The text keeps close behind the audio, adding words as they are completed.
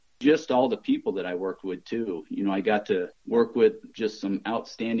just all the people that I worked with too. I got to work with just some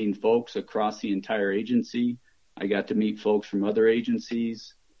outstanding folks across the entire agency. I got to meet folks from other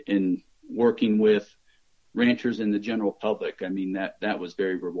agencies and working with ranchers and the general public. I mean, that was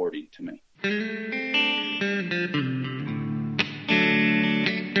very rewarding to me.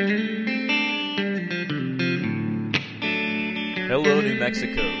 Hello, New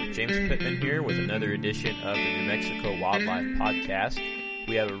Mexico. James Pittman here with another edition of the New Mexico Wildlife Podcast.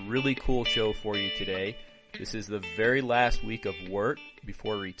 We have a really cool show for you today. This is the very last week of work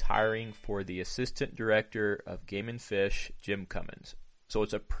before retiring for the Assistant Director of Game and Fish, Jim Cummins. So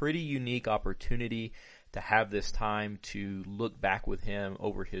it's a pretty unique opportunity to have this time to look back with him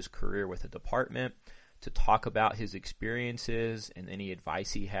over his career with the department, to talk about his experiences and any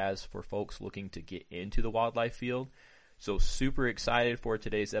advice he has for folks looking to get into the wildlife field. So super excited for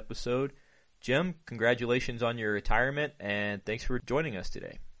today's episode. Jim, congratulations on your retirement, and thanks for joining us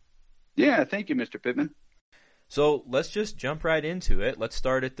today. Yeah, thank you, Mr. Pittman. So let's just jump right into it. Let's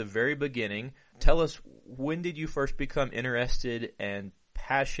start at the very beginning. Tell us, when did you first become interested and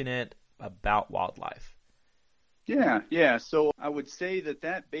passionate about wildlife? Yeah. So I would say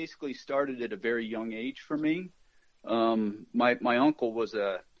that basically started at a very young age for me. My uncle was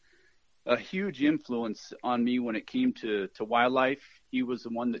a huge influence on me when it came to wildlife. He was the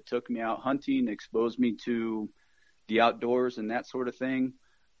one that took me out hunting, exposed me to the outdoors and that sort of thing.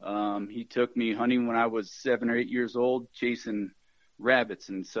 He took me hunting when I was 7 or 8 years old, chasing rabbits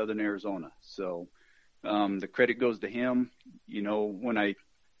in southern Arizona. So the credit goes to him. When I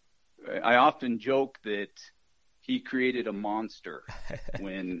often joke that he created a monster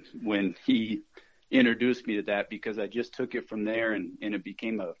when he introduced me to that, because I just took it from there and it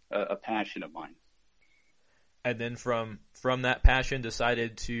became a passion of mine. And then from that passion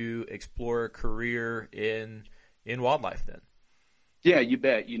decided to explore a career in wildlife then? Yeah, you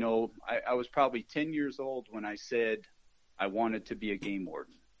bet. I was probably 10 years old when I said I wanted to be a game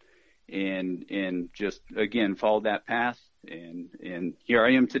warden, and just, again, followed that path. And here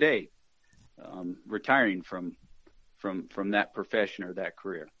I am today, retiring from that profession or that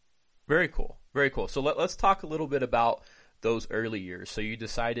career. Very cool. Very cool. So let's talk a little bit about those early years. So you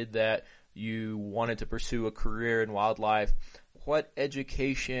decided that you wanted to pursue a career in wildlife. What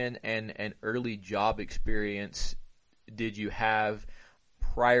education and early job experience did you have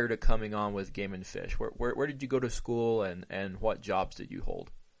prior to coming on with Game and Fish? Where did you go to school and what jobs did you hold?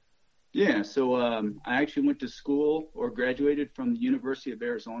 Yeah, so I actually went to school or graduated from the University of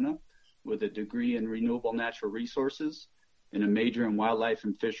Arizona with a degree in renewable natural resources and a major in wildlife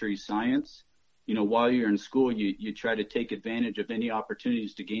and fisheries science. While you're in school, you try to take advantage of any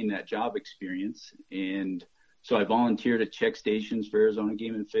opportunities to gain that job experience. And so I volunteered at check stations for Arizona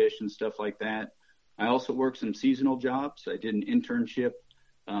Game and Fish and stuff like that. I also worked some seasonal jobs. I did an internship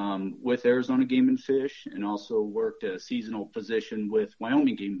with Arizona Game and Fish, and also worked a seasonal position with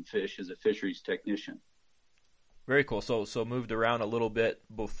Wyoming Game and Fish as a fisheries technician. Very cool. So moved around a little bit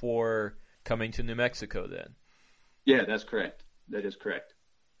before coming to New Mexico then? Yeah, that's correct. That is correct.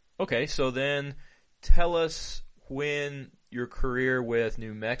 Okay, so then tell us when your career with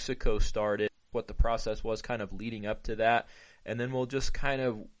New Mexico started, what the process was kind of leading up to that, and then we'll just kind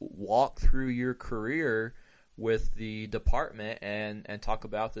of walk through your career with the department and talk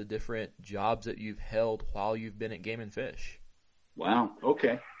about the different jobs that you've held while you've been at Game and Fish. Wow,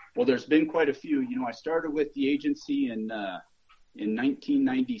 okay. Well, there's been quite a few. I started with the agency in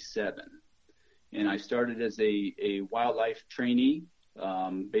 1997, and I started as a wildlife trainee.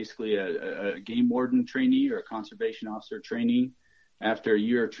 Basically a game warden trainee or a conservation officer trainee. After a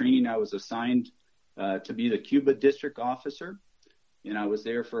year of training, I was assigned to be the Cuba district officer, and I was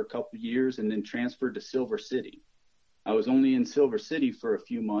there for a couple of years and then transferred to Silver City. I was only in Silver City for a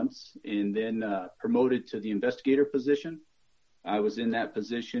few months and then promoted to the investigator position. I was in that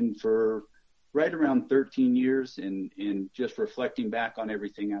position for right around 13 years, and just reflecting back on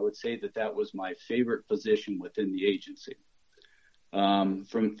everything, I would say that was my favorite position within the agency.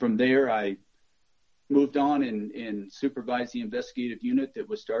 From there, I moved on and supervised the investigative unit that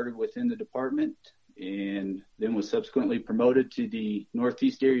was started within the department, and then was subsequently promoted to the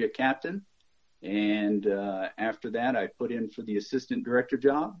Northeast Area Captain. And after that, I put in for the assistant director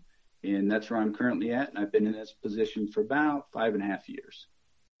job, and that's where I'm currently at. And I've been in this position for about 5.5 years.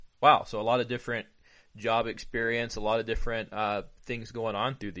 Wow. So a lot of different job experience, a lot of different things going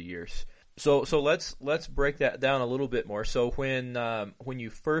on through the years. So let's break that down a little bit more. So when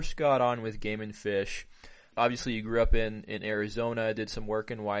you first got on with Game and Fish, obviously you grew up in Arizona, did some work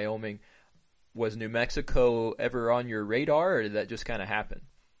in Wyoming. Was New Mexico ever on your radar, or did that just kind of happen?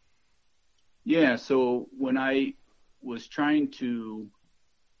 Yeah, so when I was trying to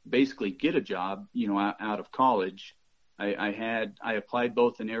basically get a job, out of college, I applied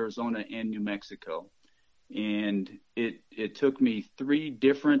both in Arizona and New Mexico. And it took me 3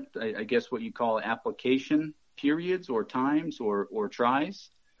 different, I guess what you call application periods or times or tries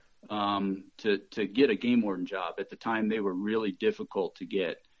to get a game warden job. At the time, they were really difficult to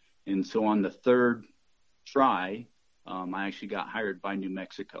get. And so on the 3rd try, I actually got hired by New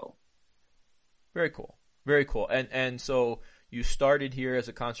Mexico. Very cool. Very cool. And so you started here as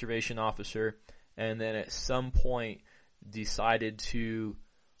a conservation officer, and then at some point decided to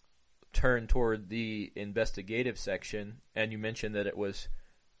turn toward the investigative section, and you mentioned that it was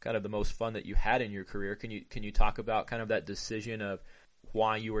kind of the most fun that you had in your career. Can you talk about kind of that decision of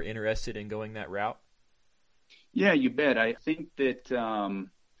why you were interested in going that route? Yeah, you bet. I think that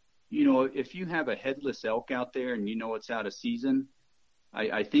if you have a headless elk out there and it's out of season,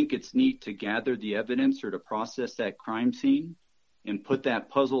 I think it's neat to gather the evidence or to process that crime scene and put that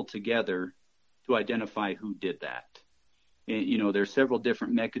puzzle together to identify who did that. And, there's several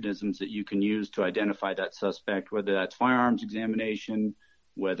different mechanisms that you can use to identify that suspect, whether that's firearms examination,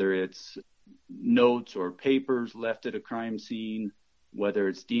 whether it's notes or papers left at a crime scene, whether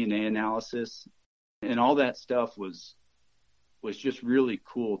it's DNA analysis. And all that stuff was just really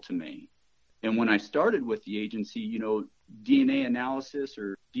cool to me. And when I started with the agency, DNA analysis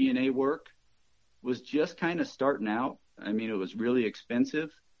or DNA work was just kind of starting out. I mean, it was really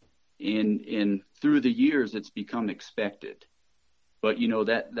expensive. And through the years, it's become expected. But,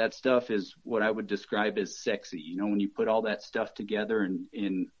 that stuff is what I would describe as sexy. When you put all that stuff together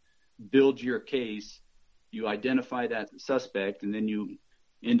and build your case, you identify that suspect, and then you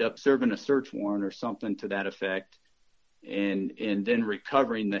end up serving a search warrant or something to that effect, and then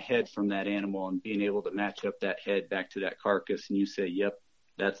recovering the head from that animal and being able to match up that head back to that carcass, and you say, yep,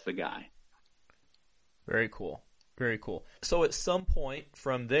 that's the guy. Very cool. Very cool. So at some point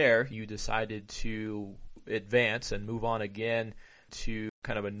from there, you decided to advance and move on again to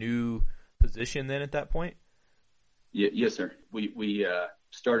kind of a new position then at that point? Yes, sir. We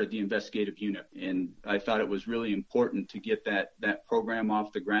started the investigative unit, and I thought it was really important to get that program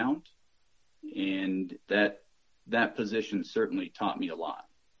off the ground, and that position certainly taught me a lot.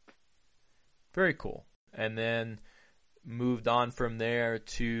 Very cool. And then moved on from there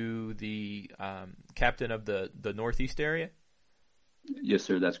to the captain of the Northeast area? Yes,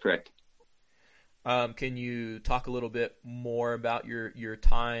 sir. That's correct. Can you talk a little bit more about your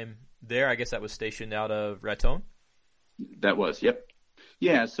time there? I guess that was stationed out of Raton? That was, yep.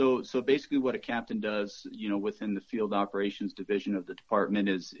 Yeah, so basically what a captain does, within the field operations division of the department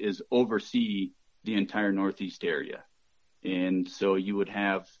is oversee the entire Northeast area. And so you would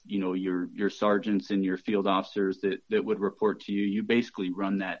have, your sergeants and your field officers that would report to you. You basically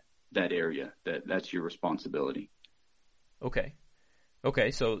run that area. That's your responsibility. Okay.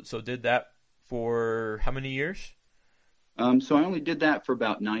 So did that for how many years? So I only did that for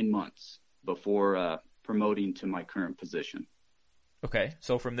about 9 months before promoting to my current position. Okay.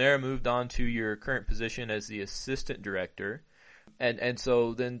 So from there, moved on to your current position as the assistant director. And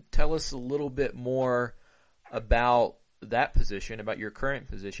so then tell us a little bit more about that position, about your current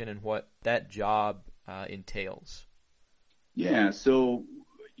position and what that job entails. Yeah. So,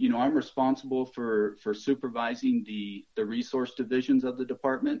 I'm responsible for supervising the resource divisions of the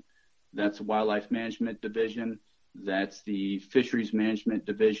department. That's the wildlife management division. That's the fisheries management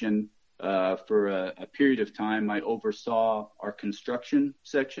division. For a period of time, I oversaw our construction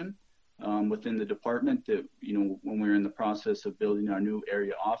section within the department that, when we were in the process of building our new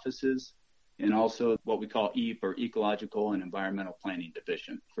area offices, and also what we call EAP, or Ecological and Environmental Planning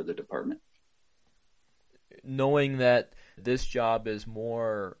Division for the department. Knowing that this job is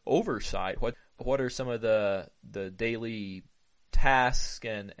more oversight, what are some of the daily tasks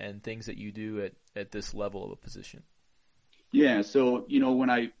and things that you do at this level of a position? Yeah, so, when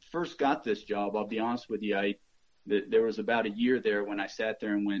I first got this job, I'll be honest with you, there was about a year there when I sat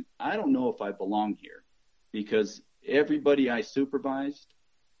there and went, I don't know if I belong here, because everybody I supervised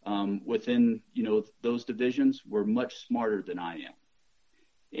within, those divisions were much smarter than I am.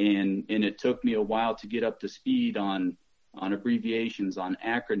 And it took me a while to get up to speed on abbreviations, on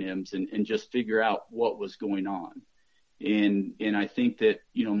acronyms, and just figure out what was going on. And I think that,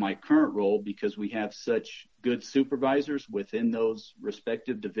 my current role, because we have such good supervisors within those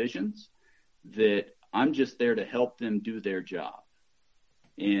respective divisions, that I'm just there to help them do their job.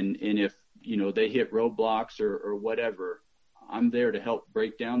 And if, they hit roadblocks or whatever, I'm there to help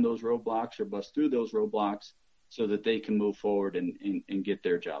break down those roadblocks or bust through those roadblocks so that they can move forward and get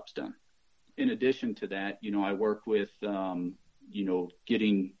their jobs done. In addition to that, I work with,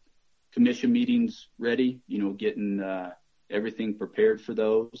 getting commission meetings ready, getting everything prepared for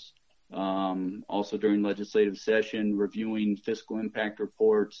those. Also during legislative session, reviewing fiscal impact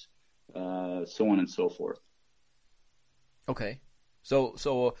reports, so on and so forth. Okay.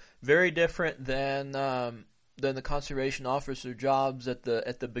 So very different than the conservation officer jobs at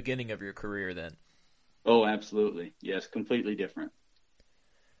the beginning of your career then. Oh, absolutely. Yes, completely different.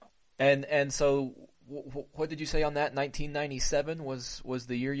 And so what did you say on that? 1997 was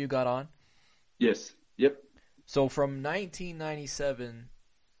the year you got on? Yes. Yep. So from 1997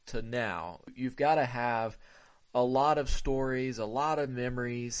 to now, you've got to have a lot of stories, a lot of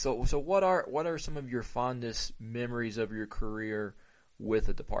memories. So what are some of your fondest memories of your career with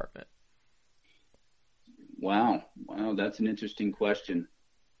the department? Wow, that's an interesting question,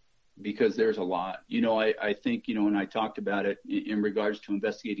 because there's a lot. I think, and I talked about it in regards to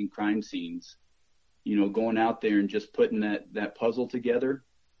investigating crime scenes, going out there and just putting that puzzle together,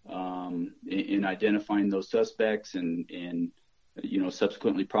 in identifying those suspects and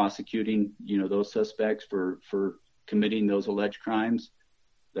subsequently prosecuting, those suspects for committing those alleged crimes.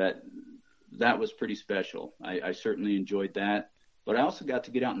 That was pretty special. I certainly enjoyed that, but I also got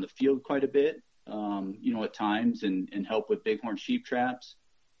to get out in the field quite a bit, at times and help with bighorn sheep traps.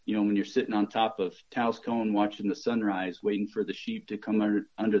 When you're sitting on top of Taos Cone watching the sunrise, waiting for the sheep to come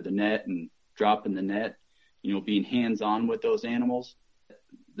under the net and drop in the net, being hands-on with those animals,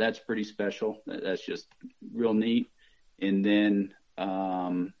 that's pretty special. That's just real neat. And then,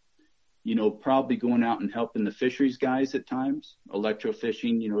 probably going out and helping the fisheries guys at times,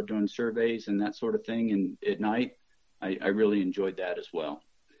 electrofishing, doing surveys and that sort of thing. And at night, I really enjoyed that as well.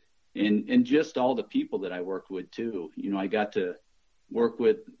 And just all the people that I worked with too. I got to work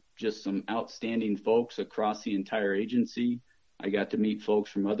with just some outstanding folks across the entire agency. I got to meet folks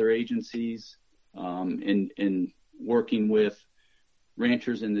from other agencies, and working with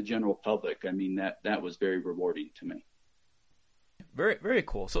ranchers and the general public. I mean, that was very rewarding to me. Very, very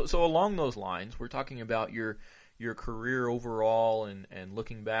cool. So along those lines, we're talking about your career overall and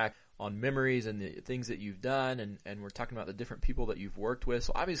looking back on memories and the things that you've done, and we're talking about the different people that you've worked with.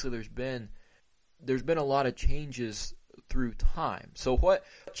 So obviously there's been a lot of changes through time. So what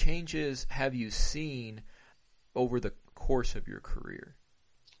changes have you seen over the course of your career?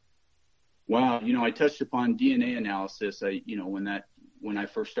 Wow, I touched upon DNA analysis. When I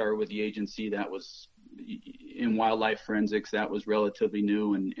first started with the agency, that was in wildlife forensics. That was relatively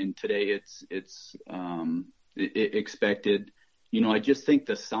new, and today it's expected. I just think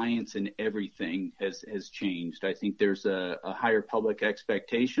the science in everything has changed. I think there's a higher public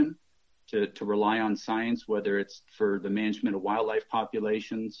expectation to rely on science, whether it's for the management of wildlife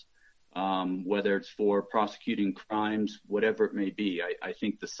populations, whether it's for prosecuting crimes, whatever it may be. I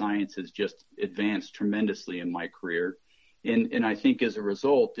think the science has just advanced tremendously in my career. And I think as a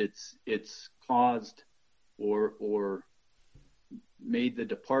result, it's caused or made the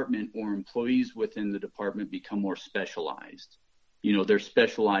department or employees within the department become more specialized. They're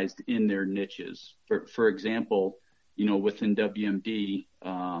specialized in their niches. For example, within WMD,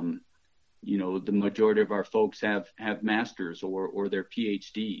 the majority of our folks have masters or they're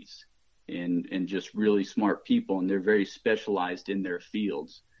PhDs and just really smart people, and they're very specialized in their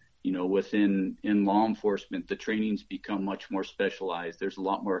fields. In law enforcement, the training's become much more specialized. There's a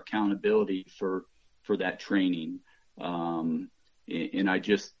lot more accountability for that training. And I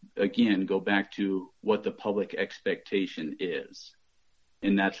just, again, go back to what the public expectation is.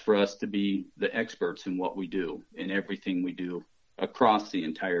 And that's for us to be the experts in what we do, in everything we do across the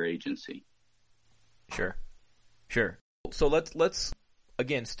entire agency. Sure. So let's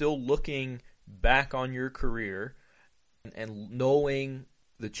again, still looking back on your career and knowing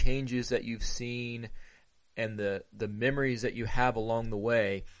the changes that you've seen and the memories that you have along the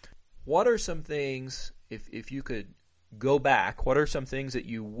way. What are some things, if you could go back, what are some things that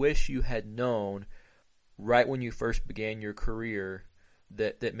you wish you had known right when you first began your career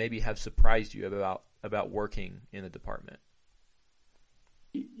that maybe have surprised you about working in the department?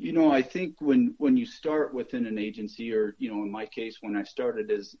 I think when you start within an agency, or, in my case, when I started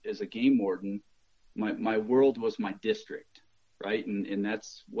as a game warden, my world was my district, right? And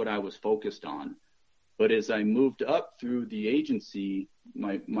that's what I was focused on. But as I moved up through the agency,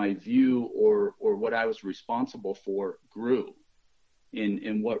 my view or what I was responsible for grew.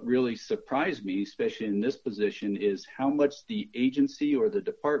 And what really surprised me, especially in this position, is how much the agency or the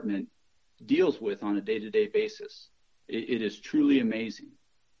department deals with on a day-to-day basis. It is truly amazing.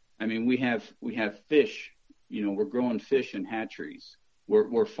 I mean, we have fish, we're growing fish in hatcheries.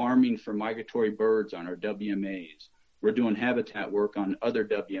 We're farming for migratory birds on our WMAs. We're doing habitat work on other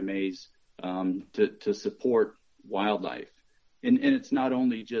WMAs to support wildlife. And it's not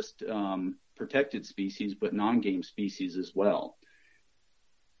only just protected species, but non-game species as well.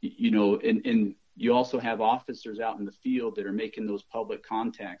 And you also have officers out in the field that are making those public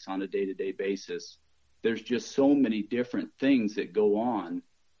contacts on a day-to-day basis. There's just so many different things that go on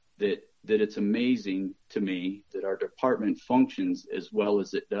that it's amazing to me that our department functions as well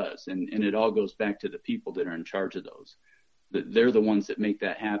as it does. And it all goes back to the people that are in charge of those. They're the ones that make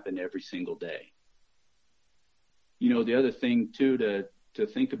that happen every single day. The other thing too to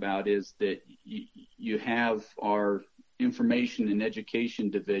think about is that you have our information and education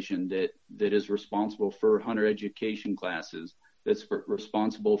division that is responsible for hunter education classes, that's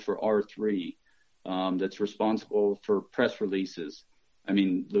responsible for R3, that's responsible for press releases. I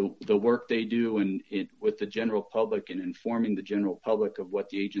mean, the work they do with the general public and informing the general public of what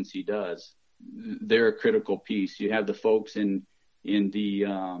the agency does, they're a critical piece. You have the folks in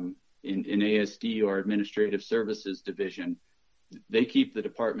ASD or Administrative Services Division. They keep the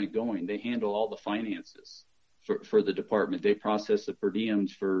department going. They handle all the finances for the department. They process the per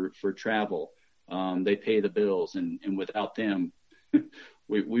diems for travel. They pay the bills, and without them,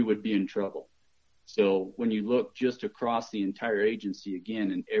 we would be in trouble. So when you look just across the entire agency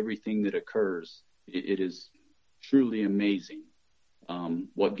again and everything that occurs, it is truly amazing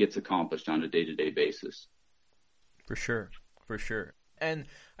what gets accomplished on a day-to-day basis. For sure. And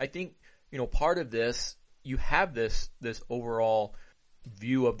I think, part of this, you have this overall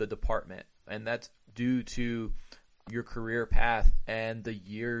view of the department, and that's due to your career path and the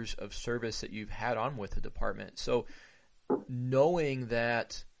years of service that you've had on with the department. So knowing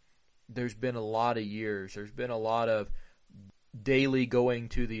that there's been a lot of years, there's been a lot of daily going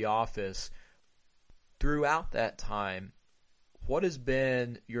to the office throughout that time, what has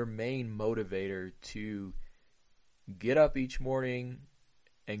been your main motivator to get up each morning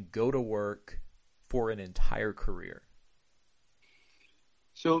and go to work for an entire career?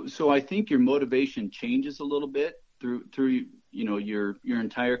 So I think your motivation changes a little bit through your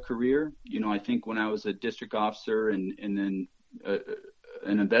entire career. I think when I was a district officer and then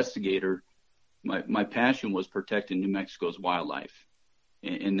an investigator, my passion was protecting New Mexico's wildlife,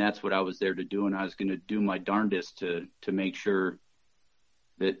 and that's what I was there to do. And I was going to do my darndest to make sure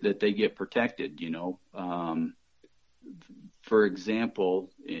that they get protected. For example,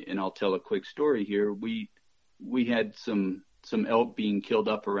 and I'll tell a quick story here. We had some elk being killed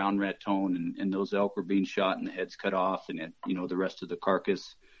up around Raton, and those elk were being shot and the heads cut off, and the rest of the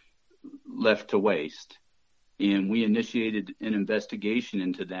carcass left to waste. And we initiated an investigation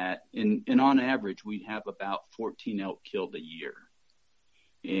into that. And on average, we'd have about 14 elk killed a year.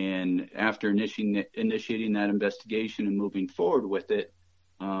 And after initiating that investigation and moving forward with it,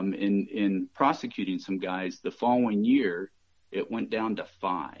 in prosecuting some guys, the following year, it went down to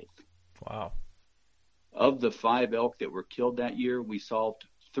 5. Wow. Of the 5 elk that were killed that year, we solved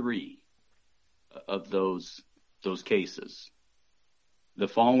 3 of those cases. The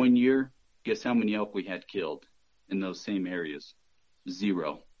following year, guess how many elk we had killed in those same areas?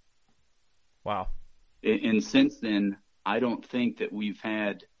 0. Wow. And since then, I don't think that we've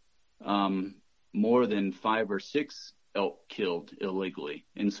had more than 5 or 6 elk killed illegally.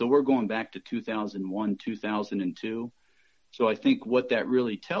 And so we're going back to 2001, 2002. So I think what that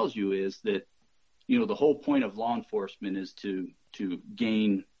really tells you is that, the whole point of law enforcement is to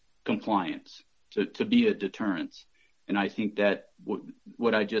gain compliance, to be a deterrence. And I think that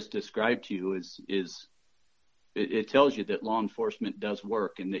what I just described to you is it tells you that law enforcement does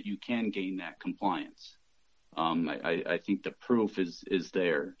work and that you can gain that compliance. I think the proof is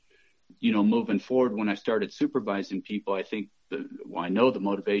there. Moving forward, when I started supervising people, I think I know the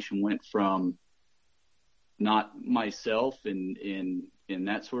motivation went from not myself and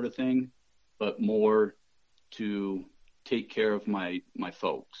that sort of thing, but more to take care of my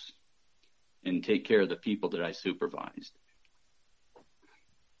folks and take care of the people that I supervised.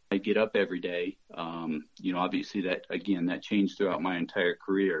 I get up every day. Obviously that changed throughout my entire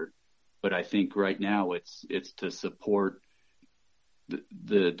career, but I think right now it's to support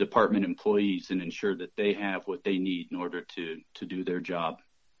the department employees and ensure that they have what they need in order to do their job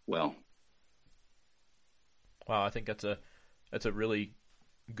well. Wow, I think that's a really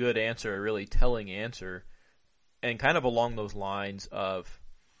good answer, a really telling answer, and kind of along those lines of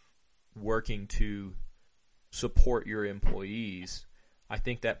working to support your employees. I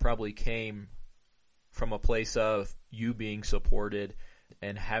think that probably came from a place of you being supported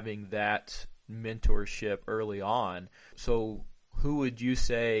and having that mentorship early on. So who would you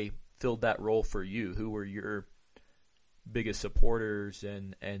say filled that role for you? Who were your biggest supporters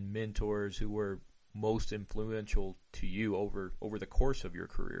and mentors who were most influential to you over the course of your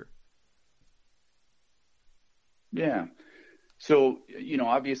career? Yeah. So,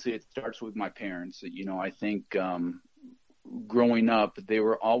 obviously it starts with my parents. I think growing up, they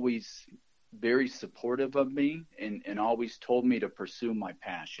were always very supportive of me and always told me to pursue my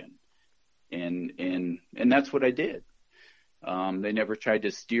passion. And that's what I did. They never tried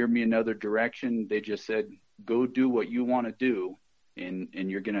to steer me another direction. They just said, go do what you want to do, and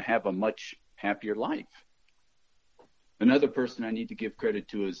you're going to have a much happier life. Another person I need to give credit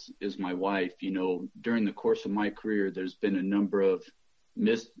to is my wife. During the course of my career, there's been a number of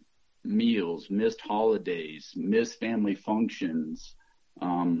missed meals, missed holidays, missed family functions,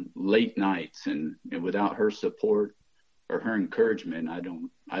 late nights, and without her support or her encouragement, I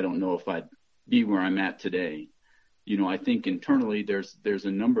don't know if I'd be where I'm at today. I think internally there's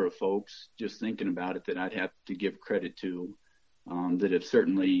a number of folks, just thinking about it, that I'd have to give credit to, that have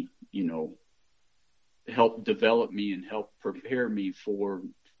certainly, helped develop me and helped prepare me for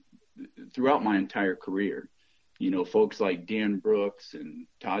throughout my entire career. Folks like Dan Brooks and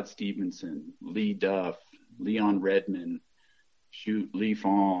Todd Stevenson, Lee Duff, Leon Redmond, Lee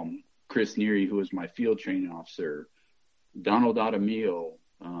Fahm, Chris Neary, who was my field training officer, Donald Ottomio,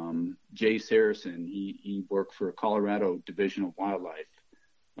 Jay Saracen, he worked for Colorado Division of Wildlife,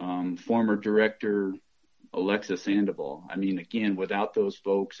 former director Alexa Sandoval. I mean, again, without those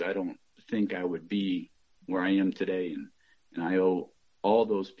folks, I don't think I would be where I am today, and I owe all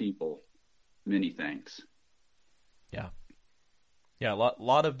those people many thanks. Yeah, a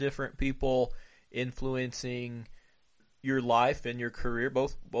lot of different people influencing your life and your career,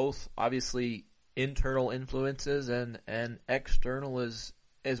 both obviously internal influences and external as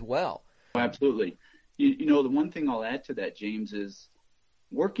well. Absolutely. The one thing I'll add to that, James, is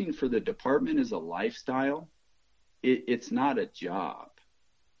working for the department is a lifestyle. It's not a job.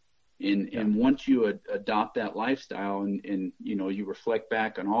 And once you adopt that lifestyle and you reflect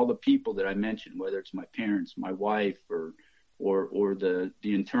back on all the people that I mentioned, whether it's my parents, my wife, or the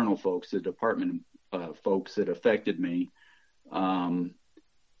internal folks, the department folks that affected me, they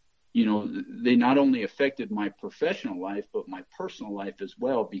not only affected my professional life, but my personal life as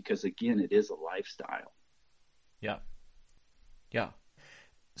well, because again, it is a lifestyle. Yeah.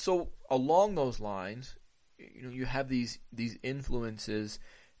 So along those lines, you have these influences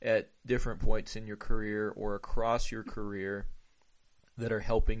at different points in your career or across your career that are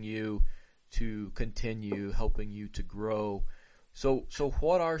helping you to continue, helping you to grow. So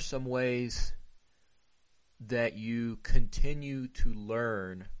what are some ways that you continue to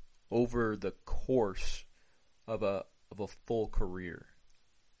learn over the course of a full career?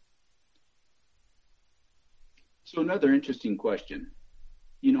 So another interesting question.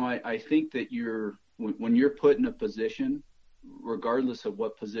 I think that when you're put in a position, regardless of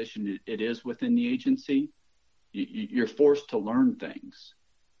what position it is within the agency, you're forced to learn things.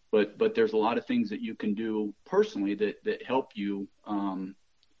 But there's a lot of things that you can do personally that help you,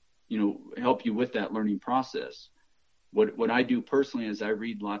 help you with that learning process. What I do personally is I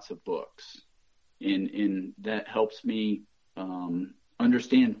read lots of books, and that helps me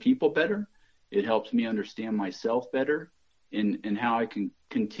understand people better. It helps me understand myself better, and how I can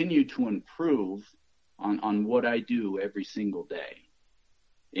continue to improve on what I do every single day.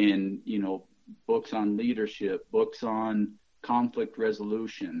 And, books on leadership, books on conflict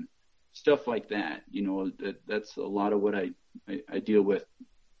resolution, stuff like that. That's a lot of what I deal with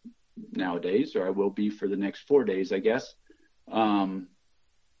nowadays, or I will be for the next 4 days, I guess. And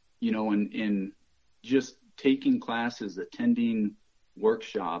just taking classes, attending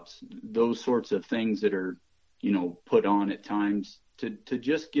workshops, those sorts of things that are, put on at times to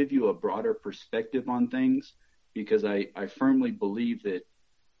just give you a broader perspective on things, because I firmly believe that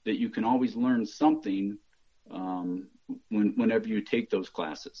you can always learn something whenever you take those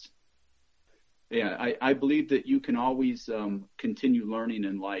classes. Yeah, I believe that you can always continue learning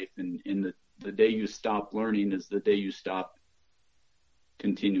in life, and the day you stop learning is the day you stop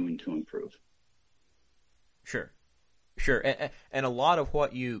continuing to improve. Sure. And a lot of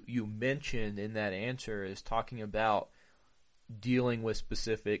what you mentioned in that answer is talking about dealing with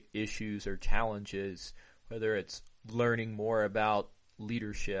specific issues or challenges, whether it's learning more about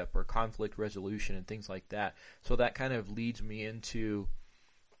leadership or conflict resolution and things like that. So that kind of leads me into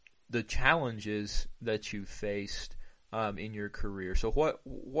the challenges that you faced in your career. So what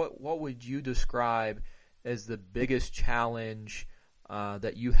would you describe as the biggest challenge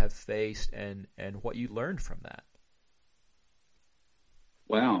that you have faced, and what you learned from that?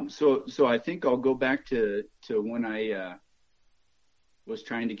 Wow. So I think I'll go back to when I was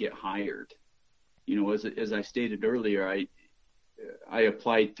trying to get hired. As I stated earlier, I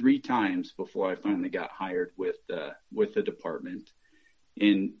applied 3 times before I finally got hired with the department.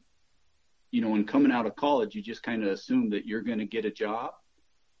 And when coming out of college, you just kind of assume that you're going to get a job.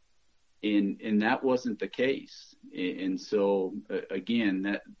 And that wasn't the case. And so, again,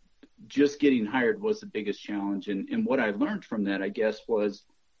 that just getting hired was the biggest challenge. And what I learned from that, I guess, was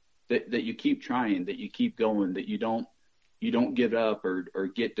that you keep trying, that you keep going, that you don't give up or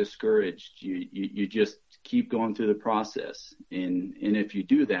get discouraged. You just keep going through the process. And if you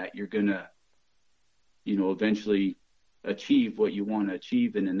do that, you're going to, eventually achieve what you want to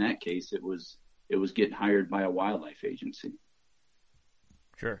achieve. And in that case, it was getting hired by a wildlife agency.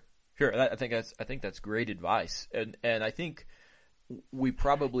 Sure. I think that's great advice. And I think we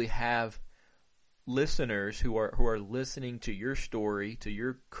probably have listeners who are listening to your story, to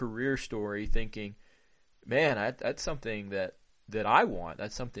your career story, thinking, man, that's something that I want.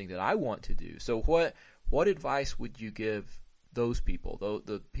 That's something that I want to do. So what advice would you give those people,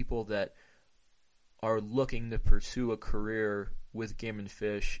 the people that are looking to pursue a career with game and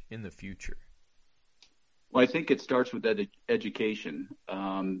fish in the future? Well, I think it starts with education.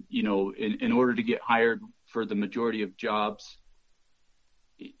 In order to get hired for the majority of jobs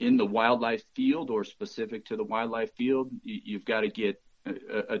in the wildlife field or specific to the wildlife field, you've got to get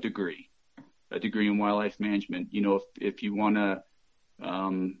a degree in wildlife management. If you want to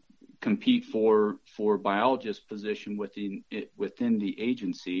compete for biologist position within the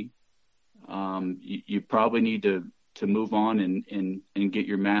agency, you probably need to move on and get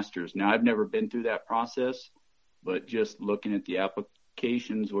your master's. Now, I've never been through that process, but just looking at the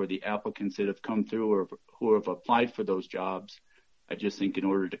applications or the applicants that have come through or who have applied for those jobs, I just think in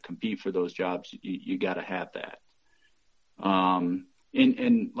order to compete for those jobs, you got to have that.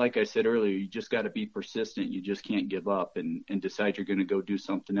 And like I said earlier, you just got to be persistent. You just can't give up and decide you're going to go do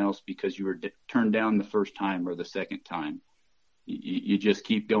something else because you were turned down the first time or the second time. You just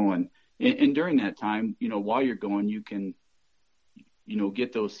keep going. And during that time, while you're going, you can,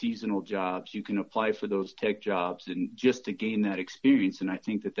 get those seasonal jobs. You can apply for those tech jobs and just to gain that experience. And I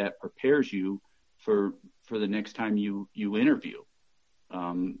think that prepares you for the next time you interview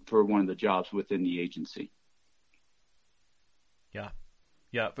for one of the jobs within the agency. Yeah.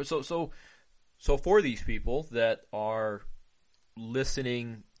 So for these people that are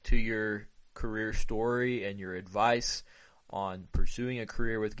listening to your career story and your advice on pursuing a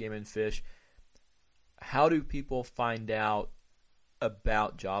career with game and fish, how do people find out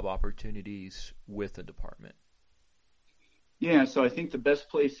about job opportunities with the department? Yeah, so I think the best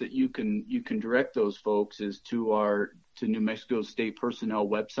place that you can direct those folks is to New Mexico State Personnel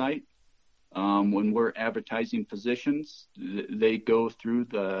website. When we're advertising positions, they go through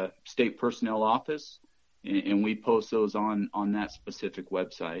the state personnel office, and we post those on that specific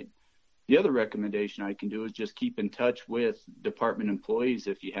website. The other recommendation I can do is just keep in touch with department employees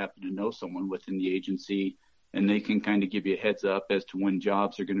if you happen to know someone within the agency, and they can kind of give you a heads up as to when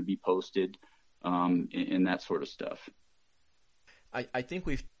jobs are going to be posted and that sort of stuff. I think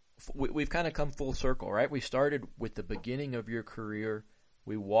we've kind of come full circle, right? We started with the beginning of your career.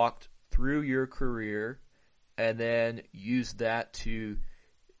 We walked through your career and then used that to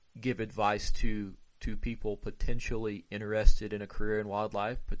give advice to people potentially interested in a career in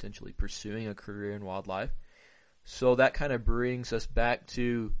wildlife, potentially pursuing a career in wildlife. So that kind of brings us back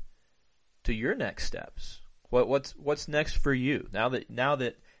to your next steps. What's next for you? Now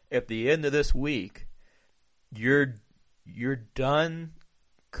that at the end of this week, you're done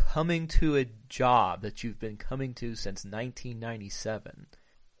coming to a job that you've been coming to since 1997.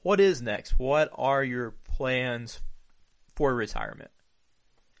 What is next? What are your plans for retirement?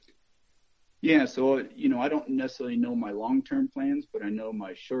 Yeah, so, I don't necessarily know my long-term plans, but I know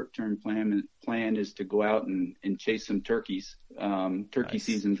my short-term plan is to go out and chase some turkeys. Turkey Nice.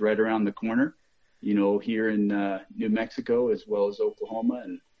 Season's right around the corner, here in New Mexico as well as Oklahoma.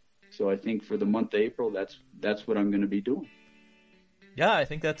 And so I think for the month of April, that's what I'm going to be doing. Yeah, I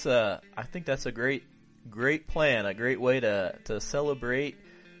think that's a great plan, a great way to celebrate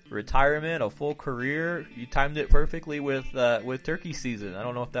retirement, a full career. You timed it perfectly with turkey season. I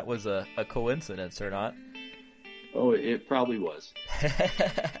don't know if that was a coincidence or not. Oh, it probably was.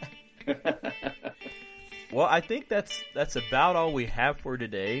 Well, I think that's about all we have for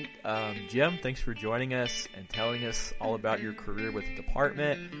today. Jim, thanks for joining us and telling us all about your career with the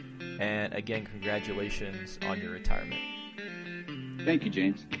department. And again, congratulations on your retirement. Thank you,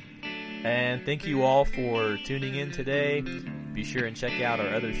 James. And thank you all for tuning in today. Be sure and check out our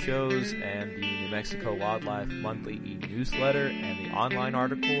other shows and the New Mexico Wildlife Monthly e-newsletter and the online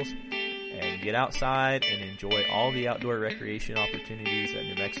articles. And get outside and enjoy all the outdoor recreation opportunities that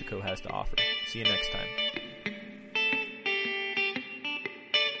New Mexico has to offer. See you next time.